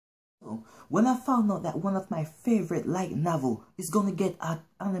So when I found out that one of my favorite light novel is gonna get an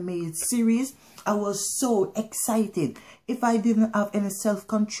animated series, I was so excited. If I didn't have any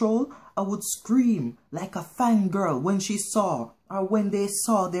self-control, I would scream like a fangirl when she saw or when they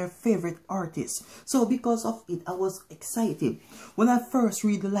saw their favorite artist. So because of it, I was excited. When I first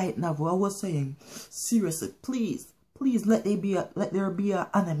read the light novel, I was saying, seriously, please let there be an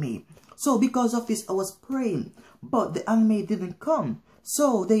anime. So because of this, I was praying, but the anime didn't come.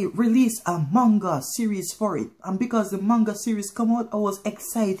 So they released a manga series for it. And because the manga series come out, I was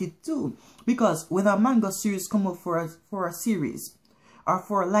excited too. Because when a manga series come out for a series or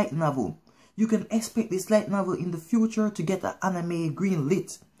for a light novel, you can expect this light novel in the future to get an anime green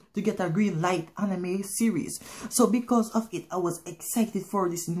lit, to get a green light anime series. So because of it, I was excited for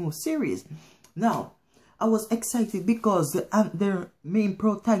this new series. Now, I was excited because their main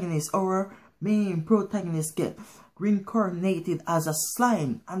protagonist get reincarnated as a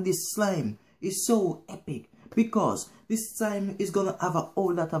slime, and this slime is so epic because this slime is gonna have a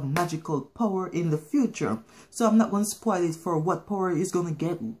whole lot of magical power in the future. So I'm not gonna spoil it for what power is gonna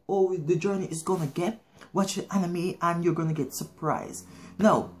get or the journey is gonna get. Watch the anime and you're gonna get surprised.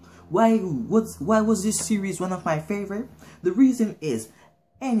 Now, why was this series one of my favorite? The reason is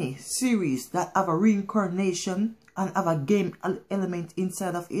any series that have a reincarnation and have a game element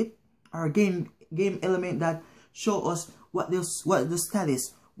inside of it, or a game element that show us what the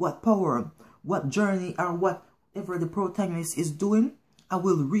status, what power, what journey, or whatever the protagonist is doing, I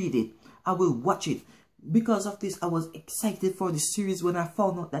will read it, I will watch it. Because of this, I was excited for the series when I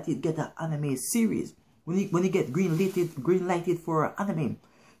found out that it get an anime series, when it get green lighted for an anime.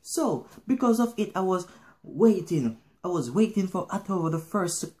 So because of it, I was waiting for October the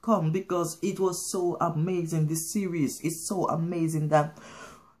 1st to come because it was so amazing. This series is so amazing that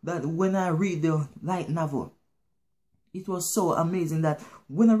when I read the light novel, it was so amazing that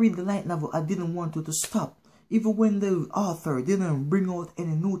when I read the light novel, I didn't want it to stop. Even when the author didn't bring out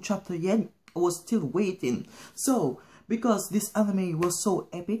any new chapter yet, I was still waiting. So, because this anime was so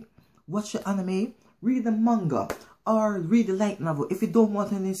epic, watch the anime, read the manga, or read the light novel. If you don't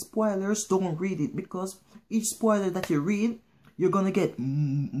want any spoilers, don't read it, because each spoiler that you read, you're gonna get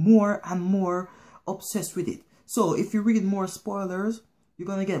more and more obsessed with it. So, if you read more spoilers, you're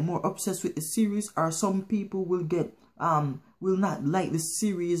gonna get more obsessed with the series, or some people will get will not like the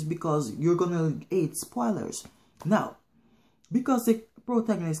series because you're gonna hate spoilers. Now, because the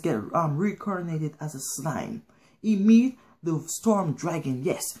protagonist get reincarnated as a slime, he meet the storm dragon.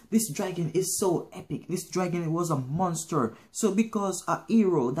 Yes, this dragon is so epic. This dragon was a monster. So because a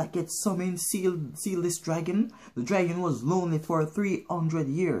hero that gets summoned sealed this dragon, the dragon was lonely for 300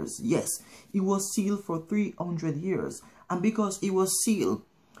 years. Yes, he was sealed for 300 years. And because he was sealed,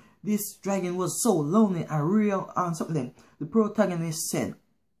 this dragon was so lonely and real and something. The protagonist said,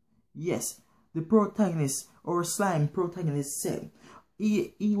 yes, the protagonist or slime protagonist said,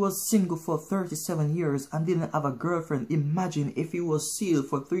 he was single for 37 years and didn't have a girlfriend. Imagine if he was sealed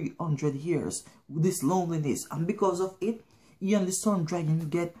for 300 years with this loneliness. And because of it, he and the storm dragon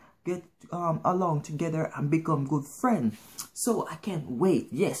get along together and become good friends. So I can't wait.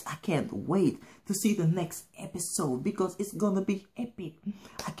 Yes, I can't wait to see the next episode because it's gonna be epic.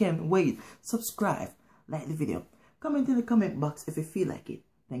 I can't wait. Subscribe, like the video, comment in the comment box if you feel like it.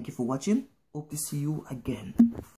 Thank you for watching. Hope to see you again.